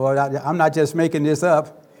Well, I'm not just making this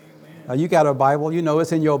up. You got a Bible. You know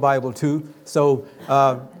it's in your Bible too. So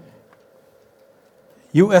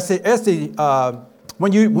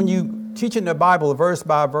when you teaching the Bible verse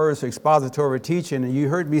by verse, expository teaching, and you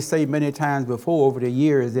heard me say many times before over the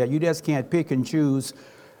years that you just can't pick and choose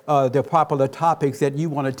the popular topics that you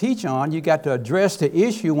want to teach on. You got to address the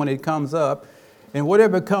issue when it comes up, and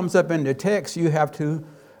whatever comes up in the text, you have to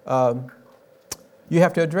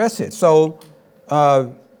address it. So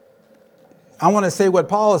I want to say what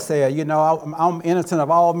Paul said. You know, I'm innocent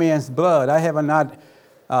of all men's blood. I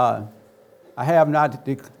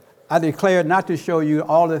declare not to show you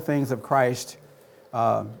all the things of Christ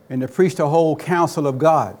and to preach the whole counsel of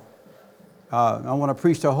God. I want to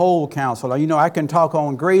preach the whole counsel. You know, I can talk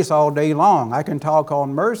on grace all day long. I can talk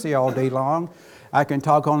on mercy all day long. I can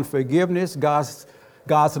talk on forgiveness, God's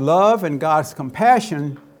love and God's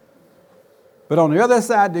compassion. But on the other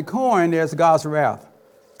side of the coin, there's God's wrath.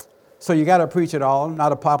 So you got to preach it all.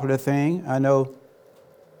 Not a popular thing. I know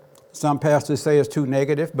some pastors say it's too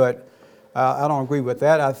negative, but I don't agree with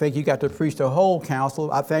that. I think you got to preach the whole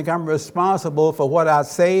counsel. I think I'm responsible for what I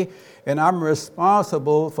say, and I'm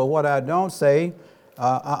responsible for what I don't say.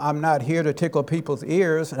 I'm not here to tickle people's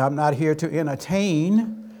ears, and I'm not here to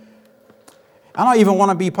entertain. I don't even want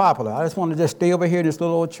to be popular. I just want to just stay over here in this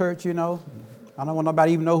little old church, you know. I don't want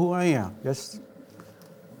nobody even know who I am.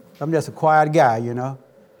 I'm just a quiet guy, you know.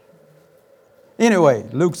 Anyway,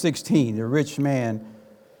 Luke 16, the rich man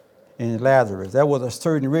and Lazarus. There was a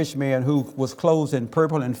certain rich man who was clothed in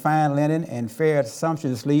purple and fine linen and fared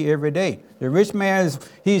sumptuously every day. The rich man,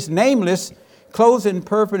 he's nameless, clothed in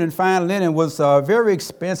purple and fine linen was very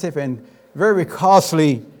expensive and very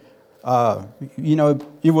costly. You know,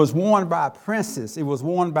 it was worn by princes. It was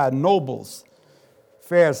worn by nobles.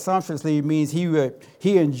 Fared sumptuously means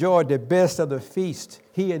he enjoyed the best of the feast.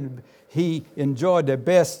 He enjoyed the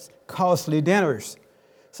best costly dinners.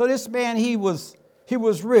 So this man, he was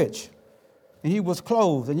rich, and he was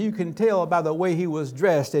clothed, and you can tell by the way he was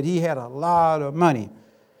dressed that he had a lot of money.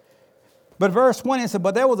 But verse 20 said,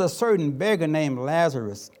 but there was a certain beggar named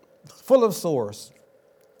Lazarus, full of sores,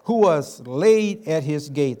 who was laid at his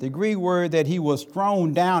gate. The Greek word that he was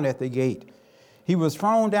thrown down at the gate. He was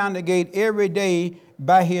thrown down the gate every day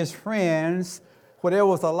by his friends, where there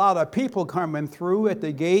was a lot of people coming through at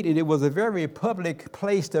the gate, and it was a very public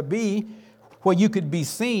place to be, where you could be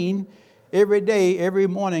seen. Every day, every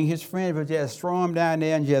morning, his friends would just throw him down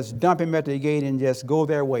there and just dump him at the gate and just go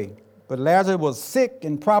their way. But Lazarus was sick,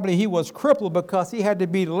 and probably he was crippled because he had to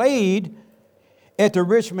be laid at the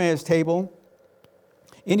rich man's table,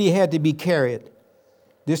 and he had to be carried.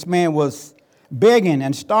 This man was begging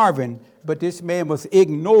and starving, but this man was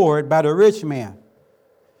ignored by the rich man.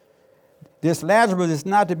 This Lazarus is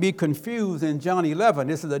not to be confused in John 11.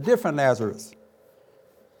 This is a different Lazarus.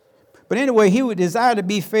 But anyway, he would desire to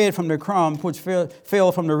be fed from the crumbs which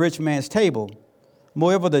fell from the rich man's table.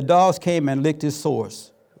 Moreover, the dogs came and licked his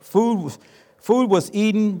sores. Food was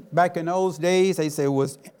eaten back in those days. They say it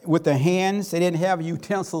was with the hands. They didn't have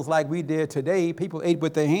utensils like we did today. People ate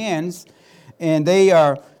with their hands, and they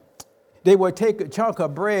would take a chunk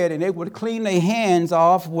of bread and they would clean their hands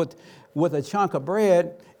off with a chunk of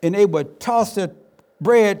bread, and they would toss the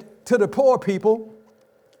bread to the poor people,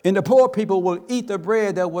 and the poor people will eat the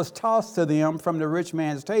bread that was tossed to them from the rich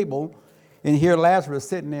man's table. And here Lazarus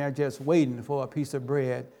sitting there just waiting for a piece of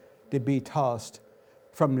bread to be tossed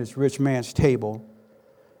from this rich man's table.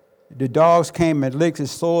 The dogs came and licked his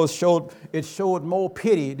sores. It showed more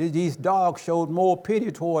pity. These dogs showed more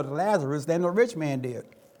pity toward Lazarus than the rich man did.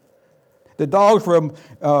 The dogs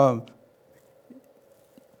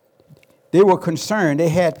they were concerned. They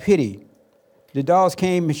had pity. The dogs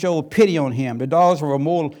came and showed pity on him. The dogs were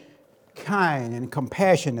more kind and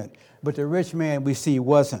compassionate, but the rich man we see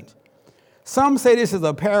wasn't. Some say this is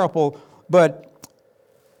a parable, but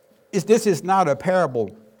this is not a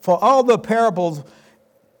parable. For all the parables,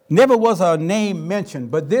 never was a name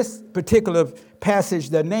mentioned, but this particular passage,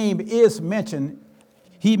 the name is mentioned.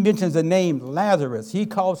 He mentions the name Lazarus. He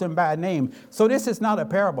calls him by name. So this is not a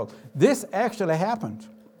parable. This actually happened.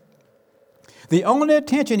 The only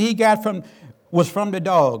attention he got was from the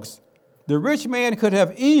dogs. The rich man could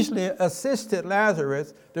have easily assisted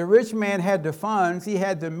Lazarus. The rich man had the funds. He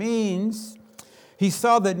had the means. He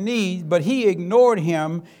saw the need, but he ignored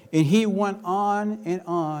him, and he went on and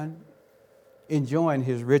on enjoying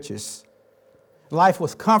his riches. Life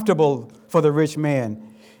was comfortable for the rich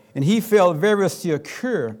man, and he felt very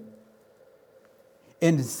secure.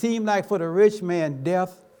 And it seemed like for the rich man,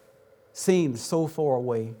 death seemed so far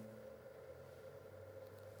away.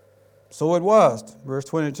 So it was, verse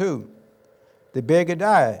 22. The beggar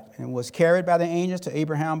died and was carried by the angels to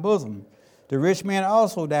Abraham's bosom. The rich man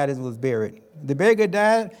also died and was buried. The beggar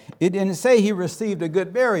died. It didn't say he received a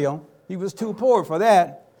good burial. He was too poor for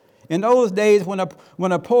that. In those days, when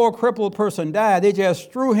a poor crippled person died, they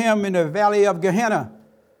just threw him in the valley of Gehenna.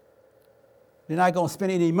 They're not going to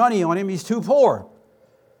spend any money on him. He's too poor.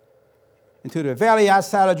 Into the valley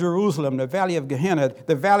outside of Jerusalem, the valley of Gehenna,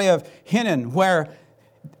 the valley of Hinnom, where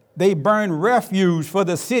they burned refuge for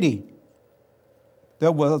the city.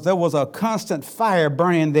 There was a constant fire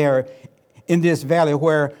burning there in this valley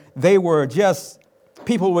where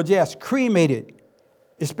people were just cremated,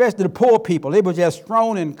 especially the poor people. They were just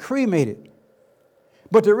thrown and cremated.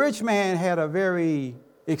 But the rich man had a very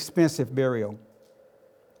expensive burial.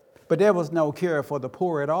 But there was no cure for the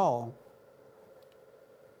poor at all.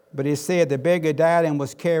 But it said the beggar died and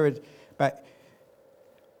was carried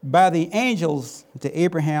by the angels to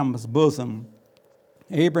Abraham's bosom.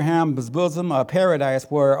 Abraham's bosom, a paradise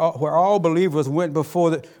where all believers went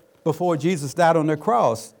before Jesus died on the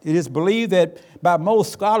cross. It is believed that by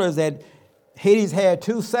most scholars that Hades had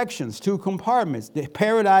two sections, two compartments. The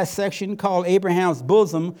paradise section called Abraham's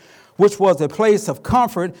bosom, which was a place of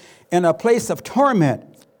comfort and a place of torment.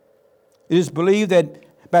 It is believed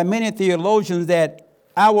that by many theologians that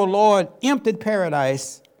our Lord emptied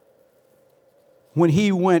paradise when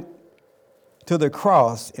he went to the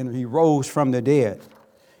cross and he rose from the dead.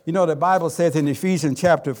 You know, the Bible says in Ephesians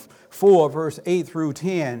chapter 4, verse 8 through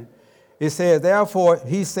 10, it says, therefore,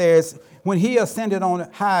 he says, when he ascended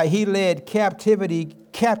on high, he led captivity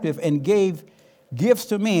captive and gave gifts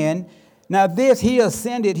to men. Now this he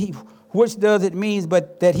ascended, which does it mean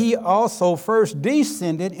but that he also first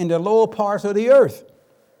descended in the lower parts of the earth.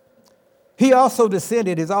 He also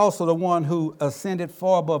descended, is also the one who ascended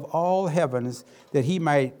far above all heavens, that he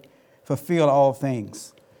might fulfill all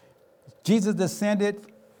things. Jesus descended,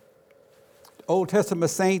 Old Testament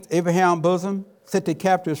saints, Abraham's bosom, set the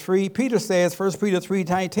captives free. Peter says, 1 Peter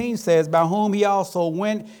 3:19 says, by whom he also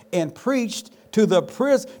went and preached to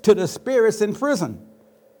the spirits in prison.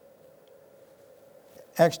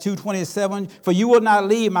 Acts 2:27, for you will not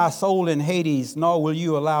leave my soul in Hades, nor will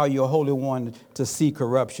you allow your Holy One to see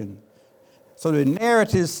corruption. So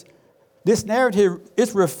this narrative,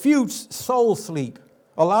 it refutes soul sleep.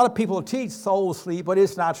 A lot of people teach soul sleep, but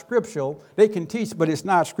it's not scriptural. They can teach, but it's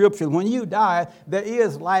not scriptural. When you die, there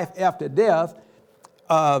is life after death.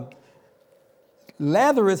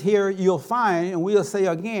 Lazarus here, you'll find, and we'll say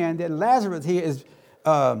again, that Lazarus here is,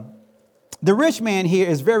 the rich man here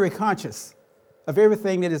is very conscious of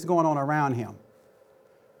everything that is going on around him.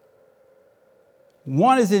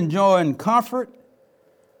 One is enjoying comfort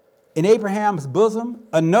in Abraham's bosom.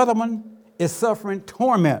 Another one is suffering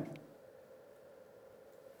torment.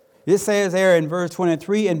 It says there in verse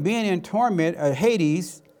 23, and being in torment at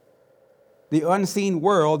Hades, the unseen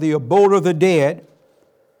world, the abode of the dead,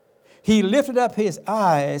 he lifted up his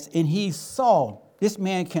eyes and he saw. This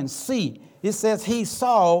man can see. It says he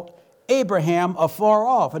saw Abraham afar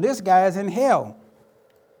off. And this guy is in hell.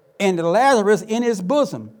 And Lazarus in his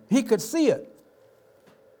bosom. He could see it.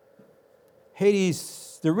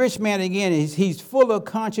 Hades, the rich man again, he's full of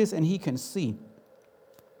conscience and he can see.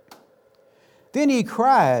 Then he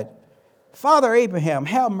cried, Father Abraham,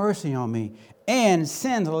 have mercy on me, and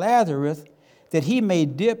send Lazarus that he may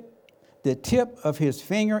dip the tip of his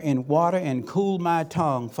finger in water and cool my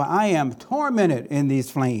tongue, for I am tormented in these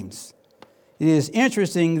flames. It is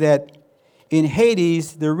interesting that in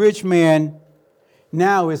Hades, the rich man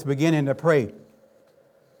now is beginning to pray.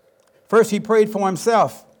 First, he prayed for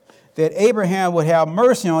himself, that Abraham would have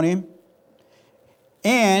mercy on him,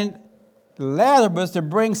 and Lazarus to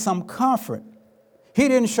bring some comfort. He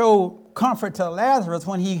didn't show comfort to Lazarus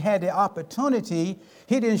when he had the opportunity.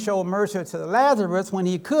 He didn't show mercy to Lazarus when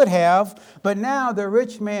he could have. But now the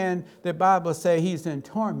rich man, the Bible says he's in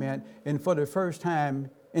torment. And for the first time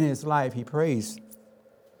in his life, he prays.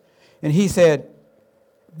 And he said,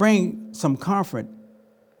 bring some comfort.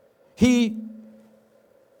 He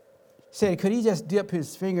said, could he just dip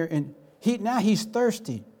his finger in? Now he's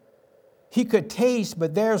thirsty. He could taste,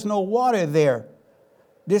 but there's no water there.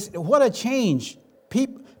 What a change.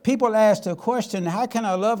 People ask the question, how can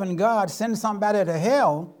a loving God send somebody to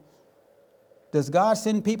hell? Does God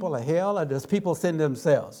send people to hell, or does people send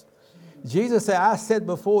themselves? Jesus said, I set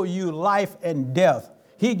before you life and death.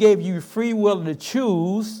 He gave you free will to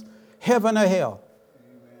choose heaven or hell.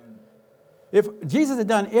 Amen. If Jesus had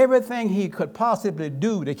done everything he could possibly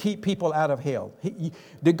do to keep people out of hell,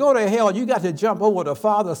 to go to hell, you got to jump over the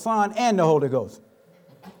Father, Son, and the Holy Ghost.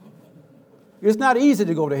 It's not easy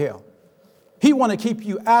to go to hell. He want to keep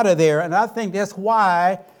you out of there, and I think that's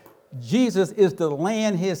why Jesus is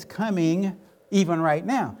delaying his coming even right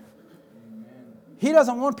now. He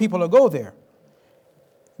doesn't want people to go there.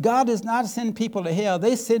 God does not send people to hell.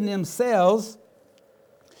 They send themselves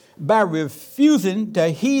by refusing to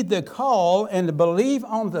heed the call and to believe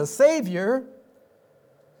on the Savior.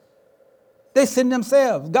 They send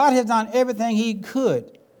themselves. God has done everything he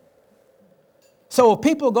could. So if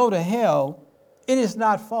people go to hell, it is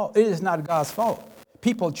not God's fault.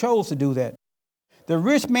 People chose to do that. The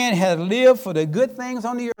rich man had lived for the good things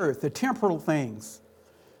on the earth, the temporal things.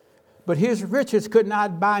 But his riches could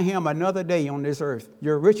not buy him another day on this earth.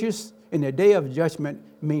 Your riches in the day of judgment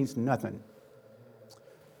means nothing.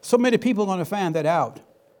 So many people are going to find that out,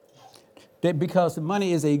 that because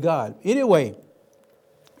money is a god. Anyway,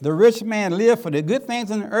 the rich man lived for the good things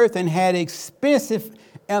on the earth and had expensive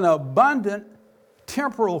and abundant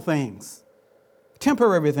temporal things,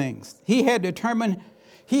 temporary things. He had determined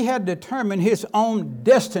his own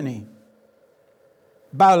destiny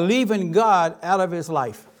by leaving God out of his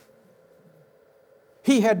life.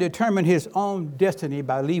 He had determined his own destiny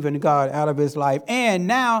by leaving God out of his life. And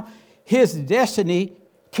now his destiny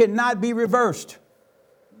cannot be reversed.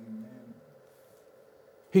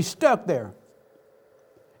 He's stuck there.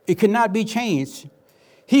 It cannot be changed.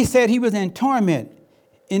 He said he was in torment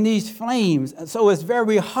in these flames. So it's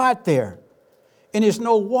very hot there. And there's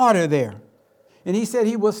no water there. And he said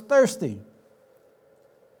he was thirsty.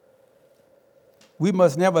 We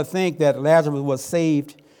must never think that Lazarus was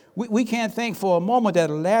saved. We can't think for a moment that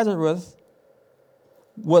Lazarus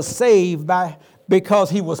was saved because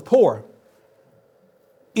he was poor,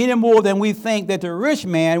 any more than we think that the rich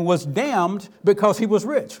man was damned because he was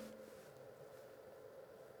rich.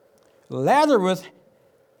 Lazarus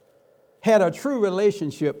had a true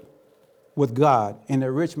relationship with God, and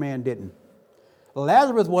the rich man didn't.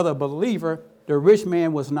 Lazarus was a believer, the rich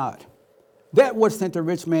man was not. That what sent the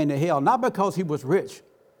rich man to hell, not because he was rich.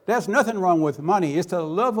 There's nothing wrong with money. It's the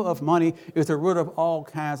love of money is the root of all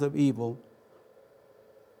kinds of evil.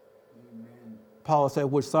 Amen. Paul said,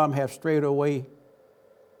 which some have strayed away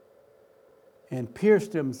and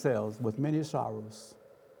pierced themselves with many sorrows.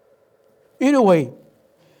 Anyway,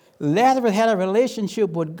 Lazarus had a relationship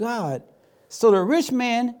with God. So the rich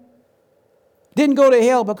man didn't go to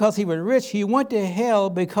hell because he was rich. He went to hell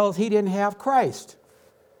because he didn't have Christ.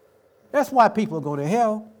 That's why people go to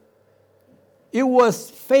hell. It was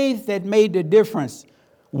faith that made the difference.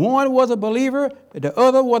 One was a believer, the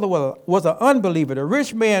other was an unbeliever. The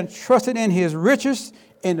rich man trusted in his riches,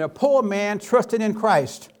 and the poor man trusted in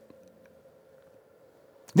Christ.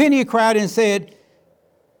 Then he cried and said,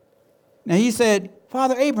 now he said,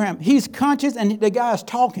 Father Abraham, he's conscious, and the guy's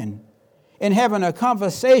talking and having a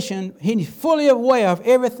conversation. He's fully aware of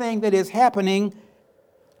everything that is happening,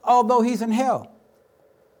 although he's in hell.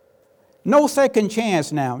 No second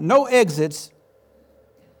chance now, no exits.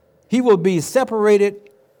 He will be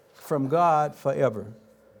separated from God forever.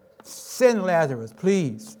 Send Lazarus,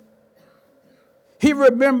 please. He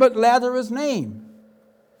remembered Lazarus' name.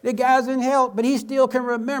 The guy's in hell, but he still can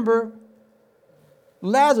remember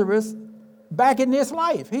Lazarus back in this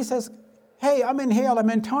life. He says, hey, I'm in hell, I'm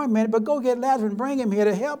in torment, but go get Lazarus and bring him here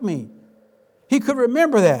to help me. He could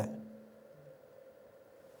remember that.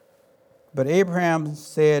 But Abraham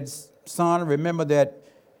said, son, remember that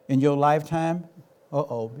in your lifetime.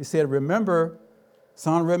 He said, remember,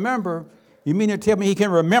 son, remember. You mean to tell me he can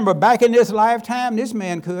remember back in this lifetime? This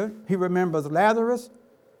man could. He remembers Lazarus.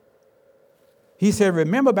 He said,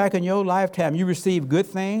 remember back in your lifetime, you received good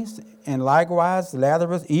things, and likewise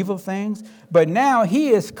Lazarus, evil things. But now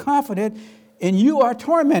he is confident, and you are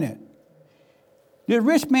tormented. The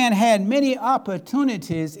rich man had many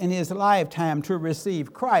opportunities in his lifetime to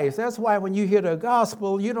receive Christ. That's why when you hear the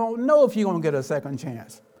gospel, you don't know if you're going to get a second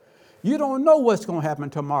chance. You don't know what's going to happen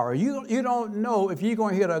tomorrow. You don't know if you're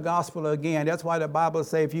going to hear the gospel again. That's why the Bible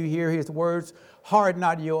says if you hear his words, harden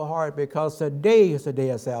not your heart, because today is the day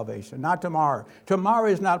of salvation, not tomorrow. Tomorrow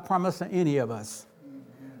is not promised to any of us.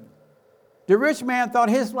 Amen. The rich man thought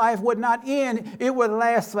his life would not end. It would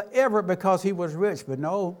last forever because he was rich, but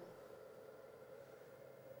no.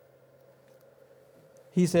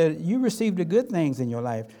 He said, you received the good things in your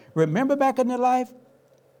life. Remember back in your life?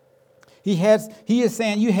 He is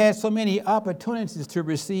saying you had so many opportunities to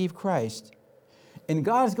receive Christ. And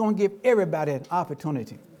God's going to give everybody an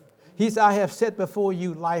opportunity. He said, I have set before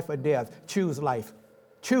you life or death. Choose life.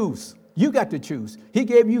 Choose. You got to choose. He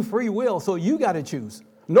gave you free will, so you got to choose.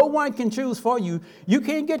 No one can choose for you. You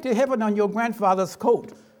can't get to heaven on your grandfather's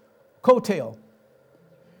coattail.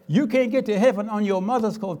 You can't get to heaven on your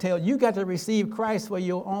mother's coattail. You got to receive Christ for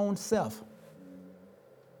your own self.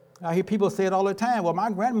 I hear people say it all the time. Well,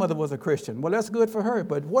 my grandmother was a Christian. Well, that's good for her,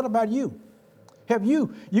 but what about you? Have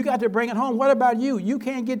you? You got to bring it home. What about you? You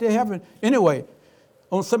can't get to heaven anyway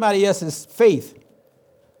on somebody else's faith.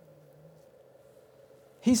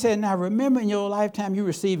 He said, now remember in your lifetime you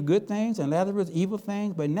received good things and Lazarus evil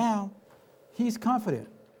things, but now he's confident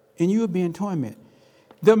and you are being tormented.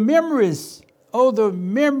 The memories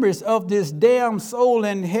of this damn soul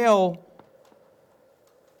in hell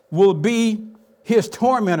will be his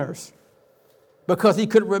tormentors because he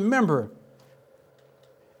could remember.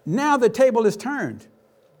 Now the table is turned.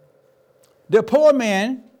 The poor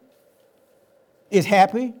man is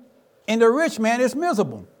happy and the rich man is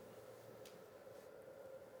miserable.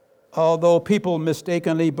 Although people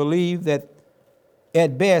mistakenly believe that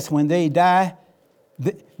at best when they die,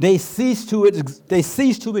 they cease to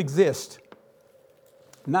exist.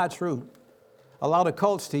 Not true. A lot of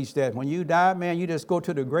cults teach that when you die, man, you just go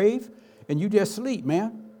to the grave and you just sleep,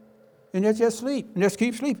 man. And you just sleep and just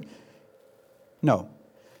keep sleeping. No.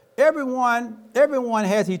 Everyone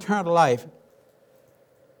has eternal life,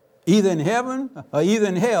 either in heaven or either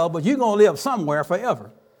in hell, but you're going to live somewhere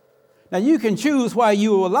forever. Now, you can choose why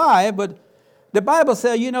you were alive, but the Bible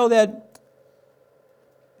says, that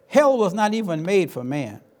hell was not even made for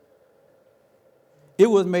man. It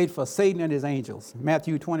was made for Satan and his angels.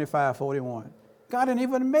 Matthew 25:41. God didn't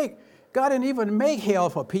even make hell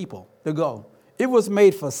for people to go. It was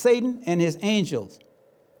made for Satan and his angels.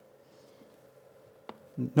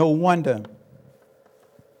 No wonder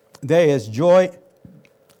there is joy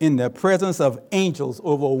in the presence of angels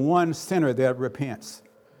over one sinner that repents.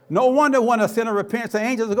 No wonder when a sinner repents, the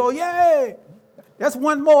angels go, yay, that's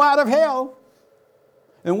one more out of hell.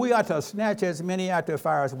 And we ought to snatch as many out the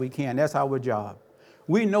fire as we can. That's our job.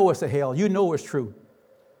 We know it's a hell. You know it's true.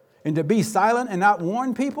 And to be silent and not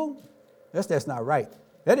warn people, that's not right.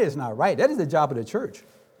 That is not right. That is the job of the church.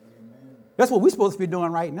 Amen. That's what we're supposed to be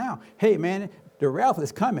doing right now. Hey, man, the wrath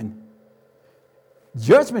is coming.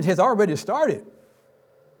 Judgment has already started.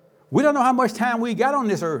 We don't know how much time we got on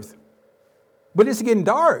this earth. But it's getting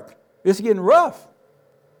dark. It's getting rough.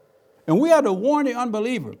 And we have to warn the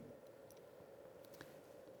unbeliever.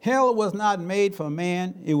 Hell was not made for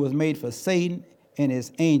man. It was made for Satan and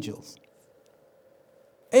his angels.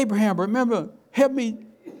 Abraham, remember, help me.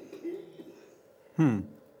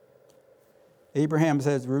 Abraham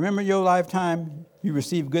says, remember your lifetime, you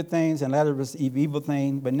received good things and Lazarus received evil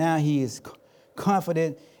things, but now he is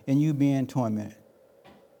confident in you being tormented.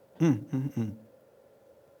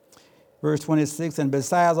 Verse 26, and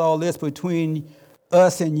besides all this, between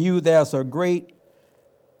us and you, there's a great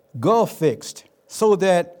gulf fixed, so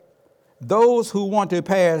that those who want to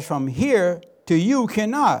pass from here to you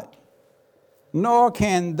cannot, nor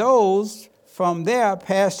can those from there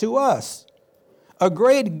pass to us. A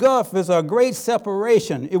great gulf is a great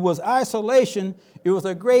separation. It was isolation. It was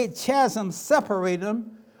a great chasm separating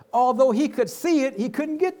them. Although he could see it, he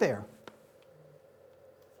couldn't get there.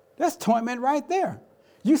 That's torment right there.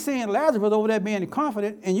 You seeing Lazarus over there being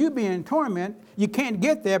confident and you being in torment, you can't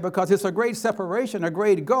get there because it's a great separation, a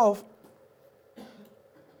great gulf.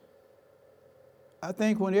 I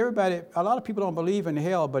think a lot of people don't believe in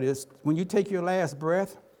hell, but it's when you take your last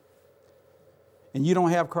breath and you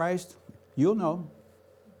don't have Christ, you'll know.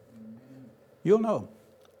 You'll know.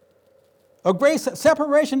 A great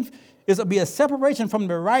separation will be a separation from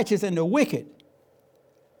the righteous and the wicked.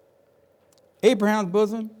 Abraham's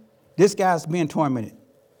bosom, this guy's being tormented.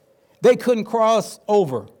 They couldn't cross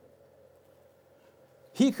over.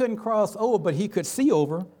 He couldn't cross over, but he could see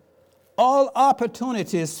over. All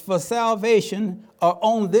opportunities for salvation are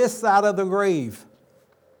on this side of the grave.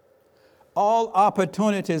 All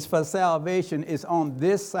opportunities for salvation is on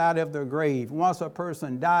this side of the grave. Once a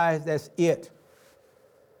person dies, that's it.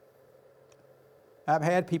 I've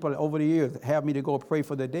had people over the years have me to go pray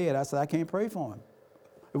for the dead. I said, I can't pray for them.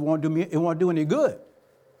 It won't do any good.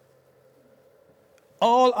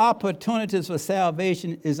 All opportunities for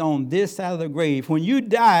salvation is on this side of the grave. When you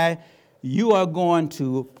die, you are going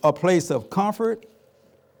to a place of comfort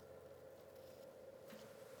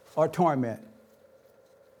or torment.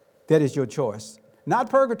 That is your choice. Not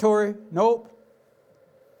purgatory. Nope.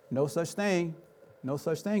 No such thing. No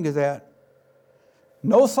such thing as that.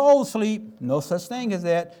 No soul sleep. No such thing as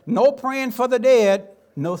that. No praying for the dead.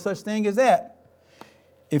 No such thing as that.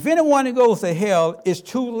 If anyone who goes to hell, it's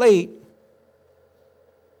too late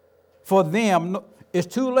for them. It's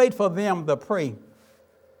too late for them to pray.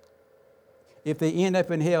 If they end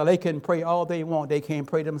up in hell, they can pray all they want. They can't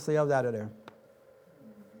pray themselves out of there.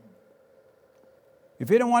 If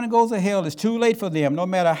anyone goes to hell, it's too late for them, no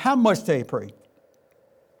matter how much they pray.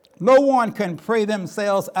 No one can pray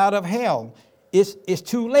themselves out of hell. It's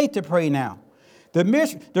too late to pray now.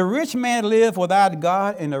 The rich man lived without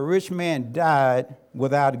God, and the rich man died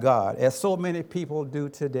without God, as so many people do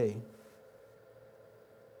today.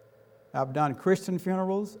 I've done Christian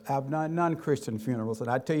funerals, I've done non-Christian funerals, and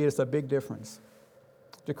I tell you it's a big difference.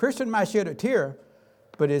 The Christian might shed a tear,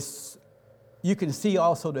 but you can see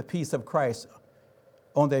also the peace of Christ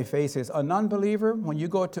on their faces. A non-believer, when you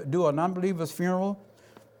go to do a non-believer's funeral,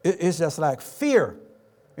 it's just like fear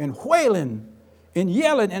and wailing and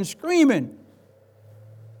yelling and screaming.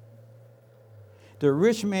 The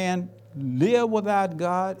rich man lived without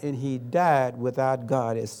God and he died without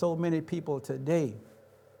God, as so many people today.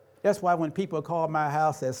 That's why when people call my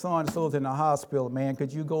house that so-and-so's in the hospital, man,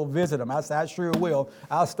 could you go visit them? I said, I sure will.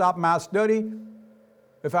 I'll stop my study.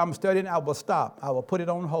 If I'm studying, I will stop. I will put it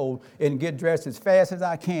on hold and get dressed as fast as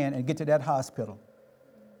I can and get to that hospital.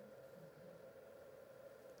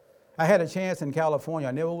 I had a chance in California.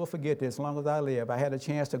 I never will forget this as long as I live. I had a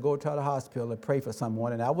chance to go to the hospital and pray for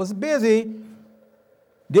someone, and I was busy.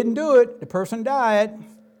 Didn't do it. The person died.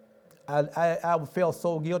 I felt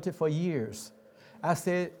so guilty for years. I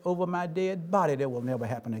said, over my dead body, that will never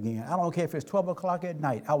happen again. I don't care if it's 12 o'clock at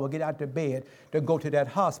night. I will get out of bed to go to that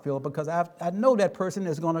hospital because I know that person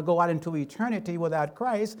is going to go out into eternity without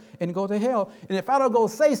Christ and go to hell. And if I don't go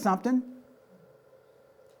say something,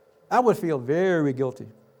 I would feel very guilty,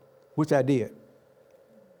 which I did.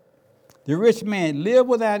 The rich man lived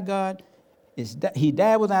without God. He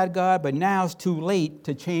died without God, but now it's too late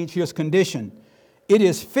to change his condition. It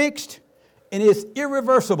is fixed and it's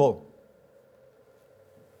irreversible.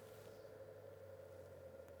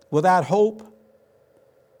 Without hope,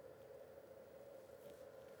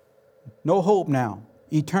 no hope now,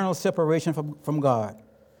 eternal separation from God.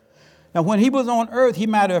 Now, when he was on earth, he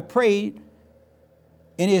might have prayed,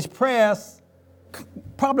 and his prayers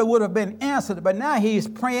probably would have been answered, but now he's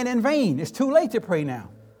praying in vain. It's too late to pray now.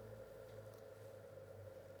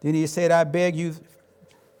 Then he said, I beg you.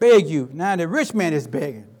 Now the rich man is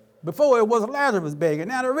begging. Before it was Lazarus begging,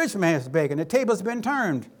 now the rich man is begging. The table's been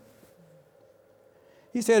turned.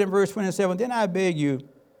 He said in verse 27, then I beg you,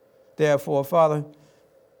 therefore, Father,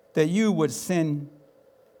 that you would send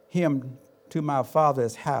him to my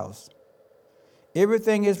father's house.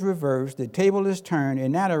 Everything is reversed, the table is turned,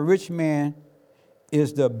 and now the rich man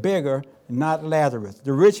is the beggar, not Lazarus.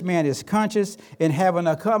 The rich man is conscious and having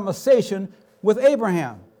a conversation with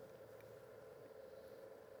Abraham.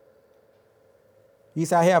 He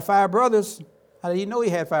said, I have 5 brothers. How did he know he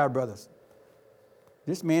had 5 brothers?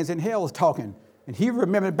 This man's in hell is talking. And he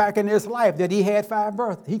remembered back in his life that he had 5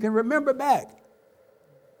 brothers. He can remember back.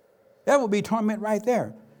 That would be torment right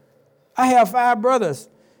there. I have 5 brothers,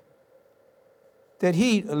 that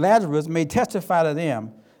he, Lazarus, may testify to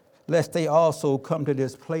them, lest they also come to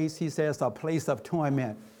this place. He says a place of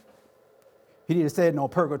torment. He didn't say no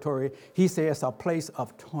purgatory. He says a place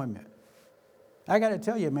of torment. I got to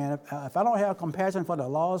tell you, man, if I don't have compassion for the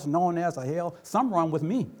lost known as a hell, something wrong with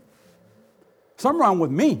me. Something wrong with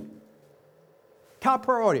me. Top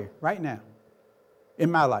priority right now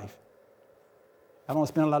in my life. I don't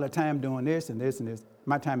spend a lot of time doing this and this and this.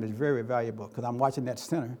 My time is very valuable because I'm watching that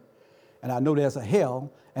sinner, and I know there's a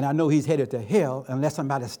hell, and I know he's headed to hell unless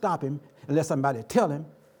somebody stop him, unless somebody tell him.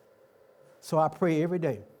 So I pray every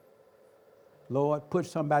day, Lord, put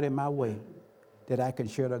somebody in my way that I can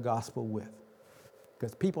share the gospel with.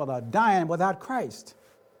 Because people are dying without Christ.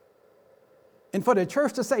 And for the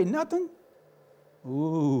church to say nothing,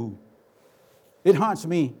 ooh, it haunts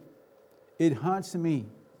me. It haunts me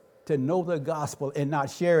to know the gospel and not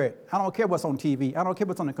share it. I don't care what's on TV. I don't care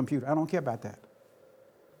what's on the computer. I don't care about that.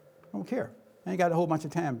 I don't care. I ain't got a whole bunch of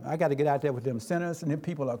time. I got to get out there with them sinners, and them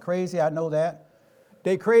people are crazy. I know that.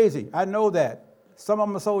 They crazy. I know that. Some of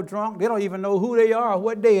them are so drunk, they don't even know who they are or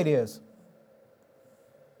what day it is.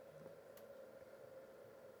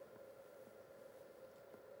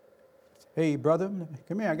 Hey, brother,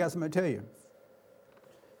 come here. I got something to tell you.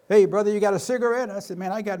 Hey, brother, you got a cigarette? I said,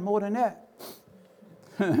 man, I got more than that.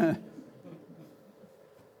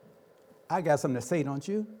 I got something to say, don't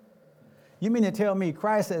you? You mean to tell me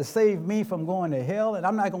Christ has saved me from going to hell and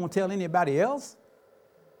I'm not going to tell anybody else?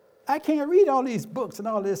 I can't read all these books and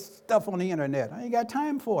all this stuff on the internet. I ain't got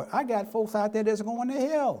time for it. I got folks out there that's going to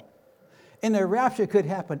hell. And the rapture could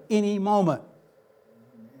happen any moment.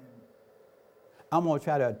 I'm going to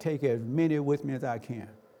try to take as many with me as I can.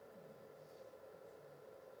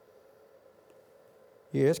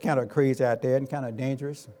 Yeah, it's kind of crazy out there and kind of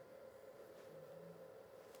dangerous.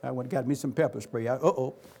 I went and got me some pepper spray.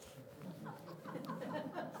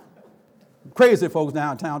 Crazy folks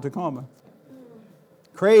downtown Tacoma.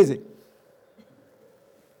 Crazy.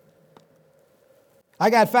 I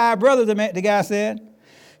got 5 brothers, the guy said.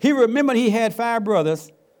 He remembered he had 5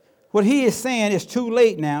 brothers. What he is saying is too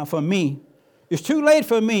late now for me. It's too late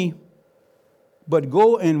for me, but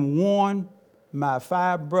go and warn my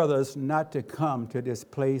 5 brothers not to come to this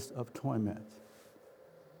place of torment.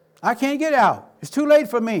 I can't get out. It's too late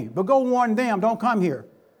for me, but go warn them. Don't come here.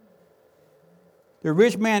 The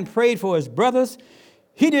rich man prayed for his brothers.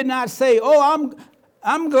 He did not say, oh,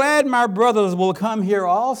 I'm glad my brothers will come here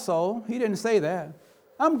also. He didn't say that.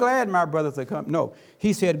 I'm glad my brothers will come. No,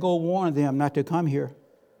 he said, go warn them not to come here.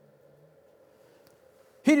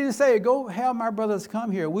 He didn't say, go have my brothers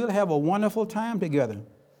come here. We'll have a wonderful time together.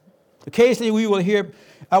 Occasionally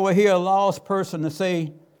I will hear a lost person to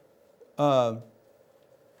say, I've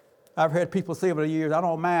heard people say over the years, I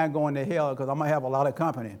don't mind going to hell because I'm going to have a lot of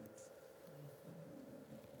company.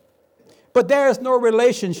 But there is no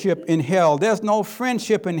relationship in hell. There's no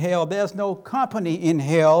friendship in hell. There's no company in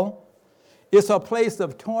hell. It's a place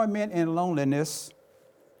of torment and loneliness.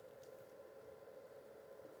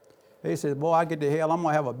 They said, boy, I get to hell, I'm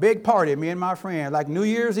going to have a big party, me and my friends, like New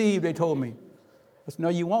Year's Eve, they told me. I said, no,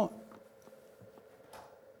 you won't.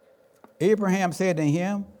 Abraham said to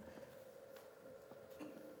him,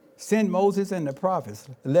 send Moses and the prophets.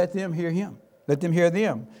 Let them hear him. Let them hear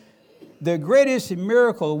them. The greatest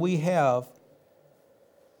miracle we have,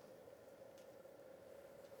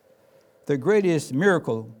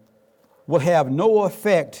 will have no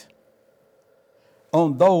effect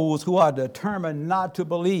on those who are determined not to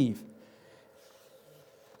believe.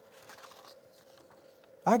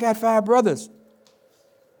 I got 5 brothers.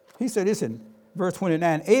 He said, listen, verse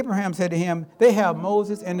 29, Abraham said to him, they have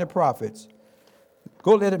Moses and the prophets.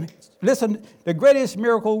 Go let them, listen, the greatest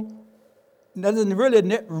miracle doesn't really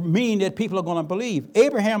mean that people are going to believe.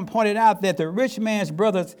 Abraham pointed out that the rich man's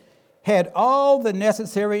brothers had all the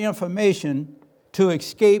necessary information to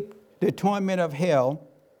escape the torment of hell.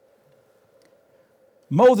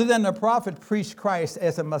 Moses and the prophet preached Christ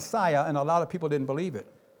as a Messiah, and a lot of people didn't believe it.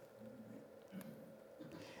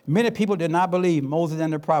 Many people did not believe Moses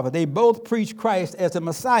and the prophet. They both preached Christ as a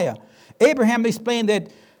Messiah. Abraham explained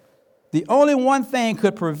that the only one thing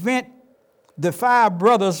could prevent the 5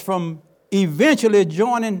 brothers from eventually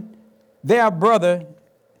joining their brother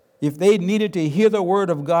if they needed to hear the word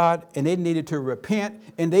of God and they needed to repent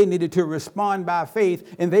and they needed to respond by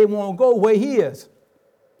faith and they won't go where he is.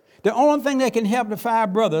 The only thing that can help the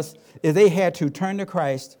 5 brothers is they had to turn to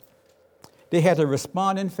Christ. They had to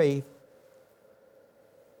respond in faith.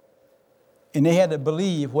 And they had to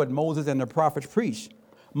believe what Moses and the prophets preached.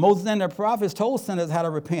 Moses and the prophets told sinners how to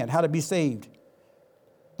repent, how to be saved.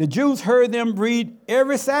 The Jews heard them read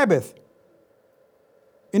every Sabbath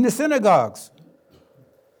in the synagogues,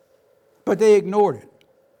 but they ignored it.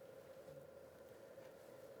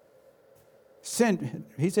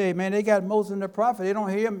 He said, man, they got Moses and the prophet. They don't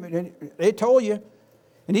hear him. They told you.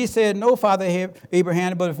 And he said, no, Father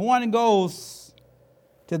Abraham, but if one goes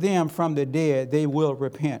to them from the dead, they will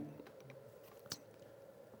repent.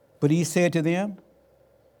 But he said to them,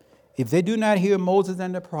 if they do not hear Moses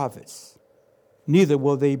and the prophets, neither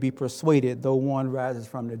will they be persuaded, though one rises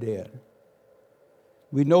from the dead.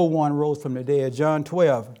 We know one rose from the dead. John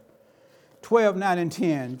 12, 9 and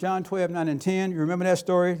 10. John 12, 9 and 10. You remember that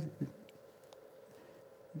story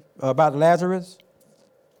about Lazarus,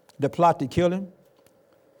 the plot to kill him?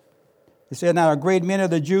 It said, now a great many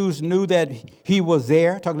of the Jews knew that he was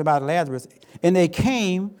there, talking about Lazarus, and they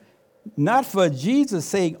came not for Jesus'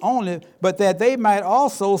 sake only, but that they might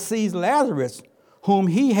also seize Lazarus, whom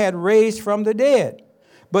he had raised from the dead.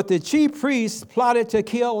 But the chief priests plotted to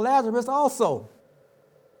kill Lazarus also.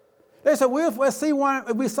 They said, well,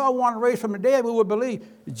 if we saw one raised from the dead, we would believe.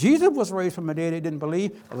 Jesus was raised from the dead, they didn't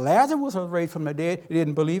believe. Lazarus was raised from the dead, they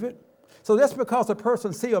didn't believe it. So that's because a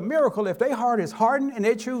person see a miracle. If their heart is hardened and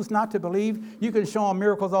they choose not to believe, you can show them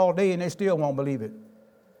miracles all day and they still won't believe it.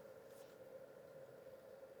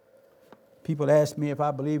 People ask me if I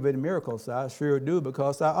believe in miracles. I sure do,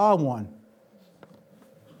 because I are one.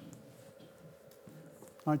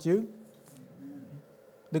 Aren't you?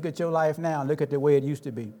 Look at your life now. Look at the way it used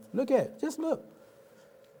to be. Look at it. Just look.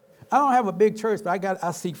 I don't have a big church, but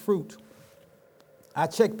I see fruit. I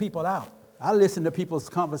check people out. I listen to people's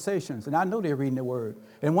conversations, and I know they're reading the word.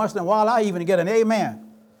 And once in a while, I even get an amen.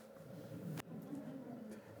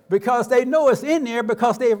 Because they know it's in there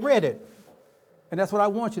because they've read it. And that's what I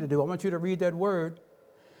want you to do. I want you to read that word.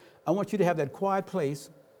 I want you to have that quiet place.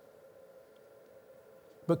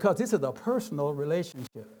 Because this is a personal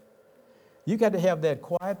relationship. You got to have that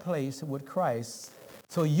quiet place with Christ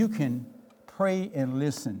so you can pray and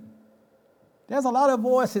listen. There's a lot of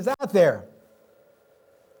voices out there,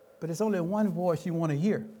 but it's only one voice you want to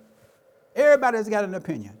hear. Everybody's got an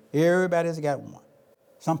opinion. Everybody's got one.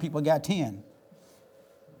 Some people got 10.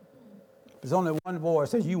 There's only one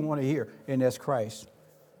voice that you want to hear, and that's Christ.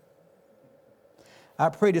 I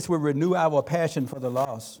pray this will renew our passion for the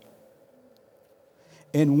lost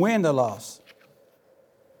and win the lost.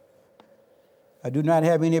 I do not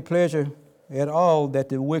have any pleasure at all that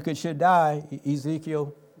the wicked should die.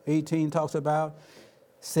 Ezekiel 18 talks about,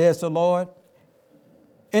 says the Lord.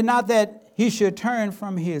 And not that he should turn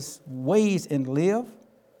from his ways and live.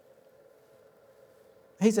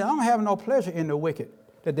 He said, I don't have no pleasure in the wicked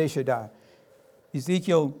that they should die.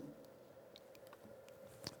 Ezekiel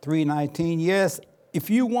 3:19, yes, if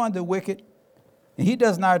you want the wicked, and he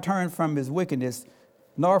does not turn from his wickedness,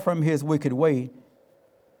 nor from his wicked way,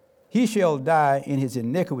 he shall die in his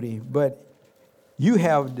iniquity, but you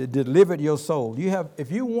have delivered your soul.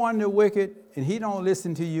 If you want the wicked and he don't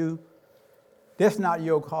listen to you, that's not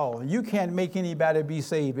your call. You can't make anybody be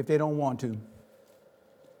saved if they don't want to.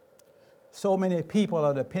 So many people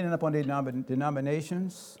are dependent upon their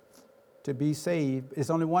denominations to be saved. It's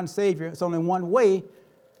only one Savior. It's only one way.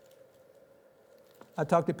 I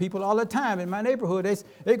talk to people all the time in my neighborhood.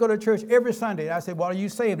 They go to church every Sunday. I say, well, are you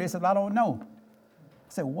saved? They said, I don't know.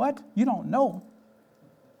 I said, what? You don't know?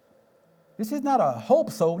 This is not a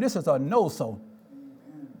hope so. This is a know so.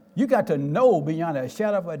 You got to know beyond a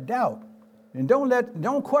shadow of a doubt. And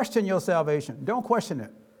don't question your salvation. Don't question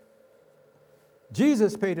it.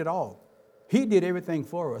 Jesus paid it all. He did everything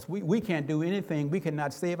for us. We can't do anything. We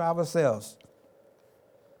cannot save ourselves.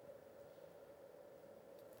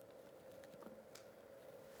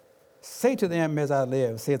 Say to them as I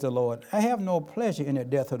live, says the Lord, I have no pleasure in the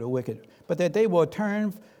death of the wicked, but that they will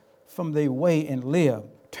turn from their way and live.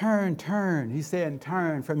 Turn. He said,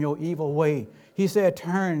 turn from your evil way. He said,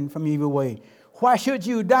 turn from your evil way. Why should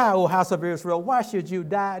you die, O house of Israel? Why should you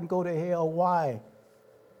die and go to hell? Why?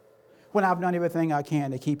 When I've done everything I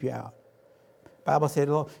can to keep you out. Bible said,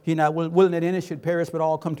 He's not willing that any should perish, but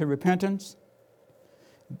all come to repentance.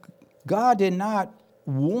 God did not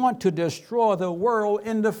want to destroy the world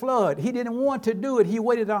in the flood. He didn't want to do it. He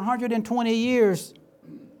waited 120 years.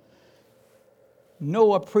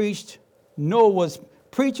 Noah was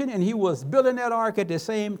preaching, and he was building that ark at the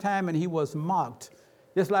same time, and he was mocked.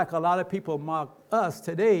 Just like a lot of people mock us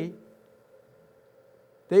today.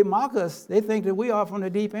 They mock us. They think that we are from the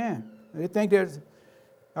deep end. They think there's,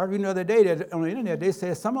 I read the other day that on the internet, they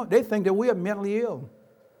said they think that we are mentally ill.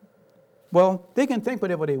 Well, they can think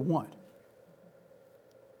whatever they want.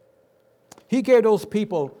 He gave those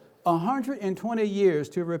people 120 years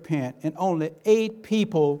to repent, and only 8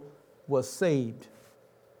 people were saved.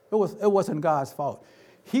 It wasn't God's fault.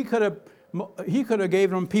 He could have gave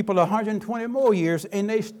them people 120 more years, and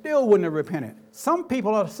they still wouldn't have repented. Some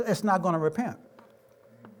people it's not going to repent.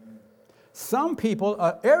 Some people,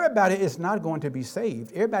 everybody is not going to be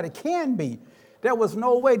saved. Everybody can be. There was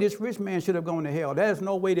no way this rich man should have gone to hell. There's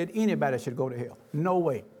no way that anybody should go to hell. No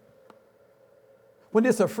way. When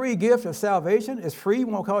it's a free gift of salvation, it's free,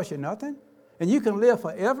 won't cost you nothing, and you can live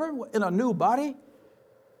forever in a new body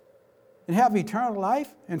and have eternal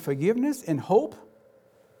life and forgiveness and hope.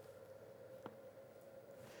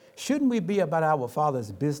 Shouldn't we be about our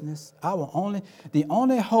Father's business? The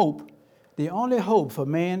only hope for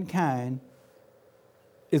mankind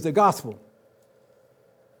is the gospel.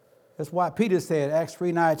 That's why Peter said, Acts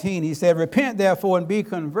 3:19, he said, repent therefore and be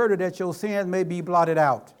converted that your sins may be blotted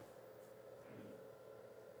out.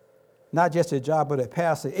 Not just a job, but a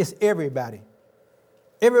pastor. It's everybody.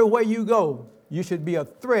 Everywhere you go, you should be a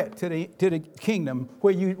threat to the kingdom.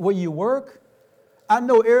 Where you work, I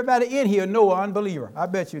know everybody in here know an unbeliever. I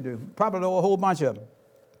bet you do. Probably know a whole bunch of them.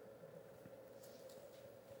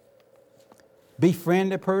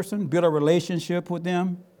 Befriend a person, build a relationship with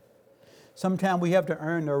them. Sometimes we have to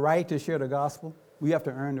earn the right to share the gospel. We have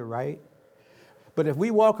to earn the right. But if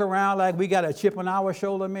we walk around like we got a chip on our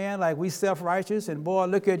shoulder, man, like we self-righteous, and boy,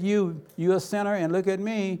 look at you, you're a sinner, and look at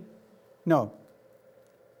me. No.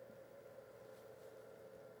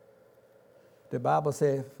 The Bible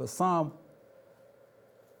says, for some,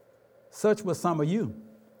 such was some of you.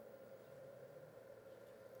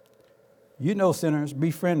 You know sinners,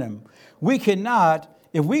 befriend them. We cannot,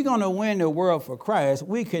 if we're going to win the world for Christ,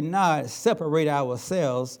 we cannot separate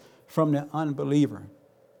ourselves from the unbeliever.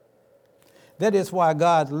 That is why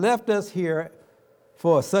God left us here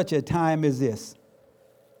for such a time as this.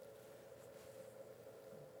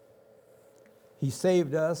 He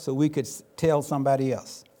saved us so we could tell somebody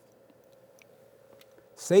else.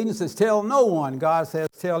 Satan says, tell no one. God says,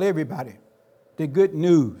 tell everybody the good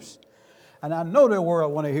news. And I know the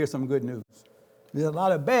world want to hear some good news. There's a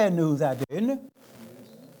lot of bad news out there, isn't there?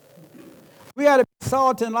 We got to be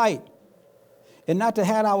salt and light and not to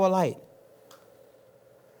hide our light.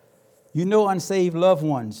 You know unsaved loved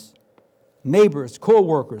ones, neighbors,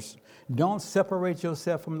 co-workers. Don't separate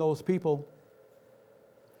yourself from those people.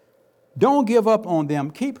 Don't give up on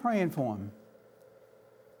them. Keep praying for them.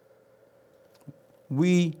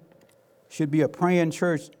 We should be a praying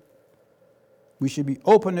church. We should be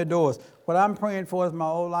open the doors. What I'm praying for is my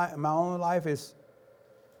own life is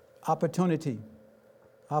opportunity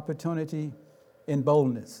and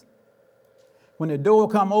boldness. When the door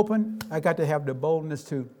come open, I got to have the boldness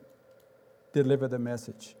to deliver the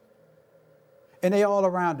message. And they all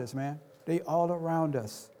around us, man. They all around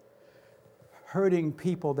us. Hurting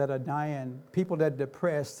people that are dying, people that are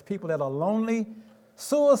depressed, people that are lonely,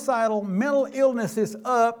 suicidal, mental illness is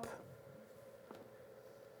up.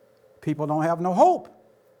 People don't have no hope,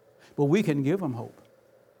 but we can give them hope.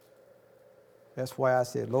 That's why I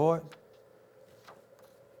said, Lord,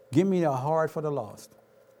 give me a heart for the lost.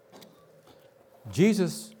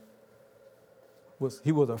 Jesus was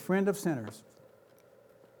a friend of sinners.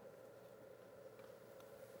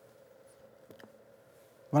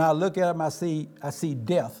 When I look at him, I see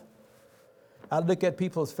death. I look at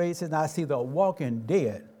people's faces and I see the walking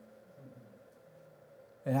dead.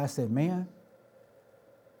 And I said, man,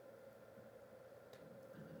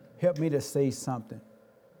 help me to say something.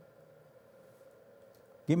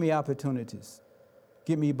 Give me opportunities.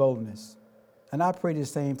 Give me boldness. And I pray the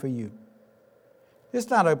same for you. It's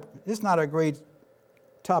not a great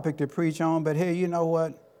topic to preach on, but hey, you know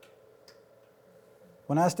what?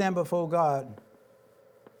 When I stand before God,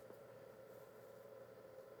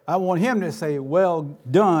 I want him to say, well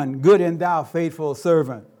done, good and thou faithful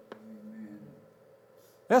servant. Amen.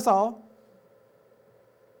 That's all.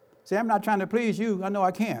 See, I'm not trying to please you. I know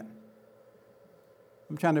I can't.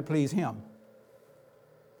 I'm trying to please him.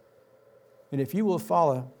 And if you will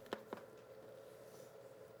follow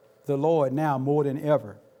the Lord now more than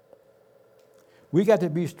ever, we got to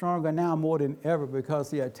be stronger now more than ever because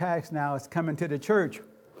the attacks now is coming to the church.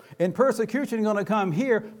 And persecution is going to come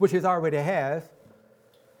here, which it already has.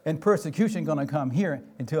 And persecution going to come here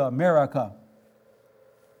into America.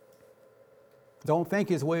 Don't think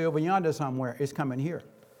it's way over yonder somewhere. It's coming here.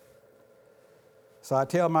 So I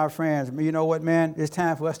tell my friends, you know what, man? It's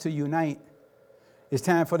time for us to unite. It's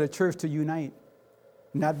time for the church to unite,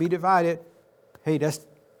 not be divided. Hey, let's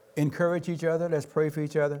encourage each other. Let's pray for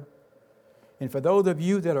each other. And for those of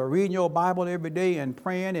you that are reading your Bible every day and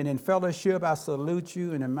praying and in fellowship, I salute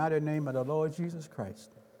you in the mighty name of the Lord Jesus Christ.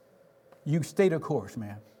 You stay the course,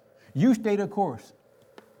 man. You stay the course.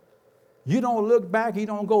 You don't look back. You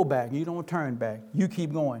don't go back. You don't turn back. You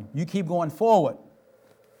keep going. You keep going forward.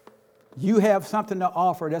 You have something to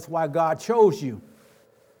offer. That's why God chose you.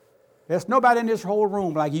 There's nobody in this whole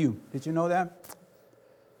room like you. Did you know that?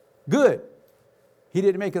 Good. He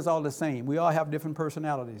didn't make us all the same. We all have different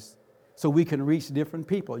personalities. So we can reach different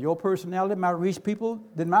people. Your personality might reach people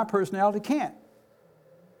that my personality can't.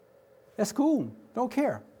 That's cool. Don't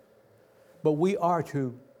care. But we are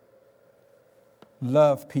to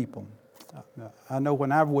love people. I know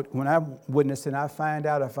when I witness and I find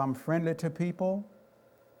out if I'm friendly to people,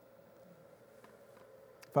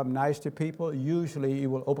 if I'm nice to people, usually it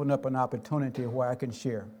will open up an opportunity where I can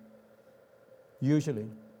share. Usually.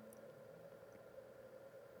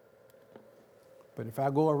 But if I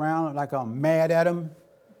go around like I'm mad at them,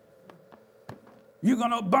 you're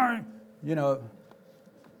going to burn,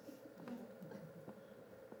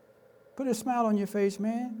 put a smile on your face,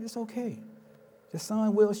 man. It's okay. The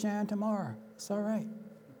sun will shine tomorrow. It's all right.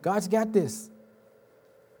 God's got this.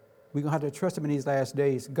 We're going to have to trust him in these last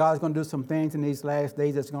days. God's going to do some things in these last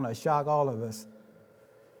days that's going to shock all of us.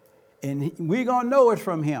 And we're going to know it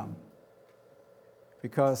from him.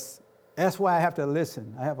 Because that's why I have to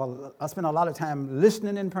listen. I spend a lot of time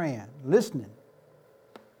listening and praying. Listening.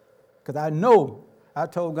 Because I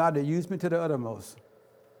told God to use me to the uttermost.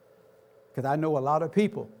 Because I know a lot of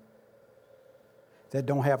people that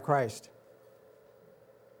don't have Christ.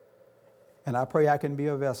 And I pray I can be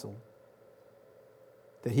a vessel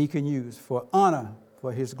that he can use for honor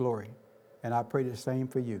for his glory. And I pray the same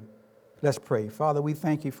for you. Let's pray. Father, we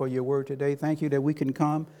thank you for your word today. Thank you that we can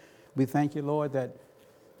come. We thank you, Lord, that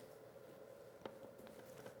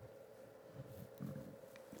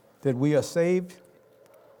we are saved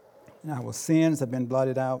and our sins have been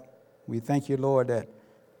blotted out. We thank you, Lord, that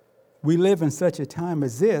we live in such a time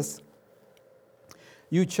as this.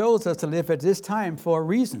 You chose us to live at this time for a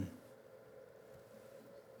reason.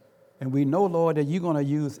 And we know, Lord, that you're going to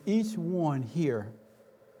use each one here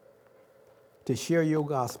to share your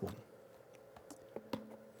gospel.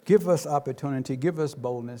 Give us opportunity, give us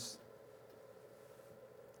boldness,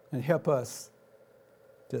 and help us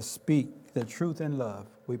to speak the truth in love.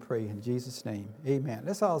 We pray in Jesus' name. Amen.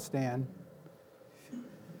 Let's all stand.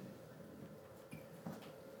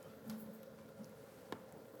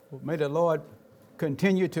 Well, may the Lord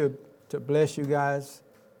continue to bless you guys.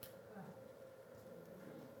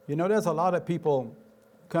 You know, there's a lot of people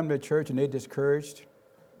come to church and they're discouraged.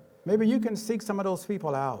 Maybe you can seek some of those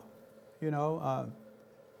people out. You know,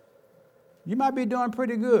 you might be doing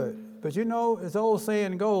pretty good, but you know, as the old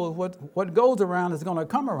saying goes, what goes around is going to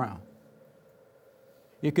come around.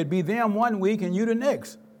 It could be them one week and you the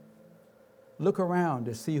next. Look around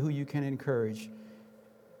to see who you can encourage.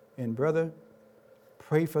 And brother,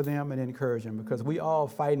 pray for them and encourage them, because we all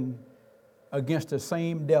fighting against the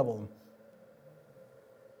same devil.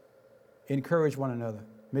 Encourage one another.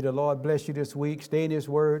 May the Lord bless you this week. Stay in His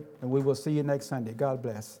Word, and we will see you next Sunday. God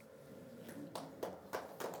bless.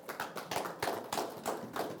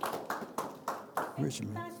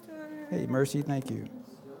 Richmond. Hey, Mercy, thank you.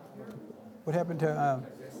 What happened to...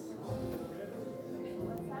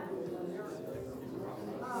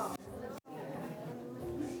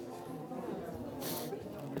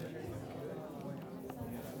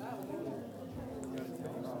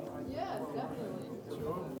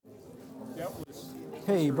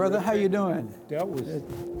 Hey, brother, how you doing? That was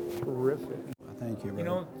terrific. Thank you, brother. You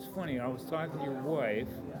know, it's funny. I was talking to your wife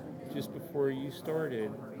just before you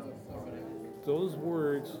started. Those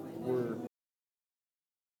words were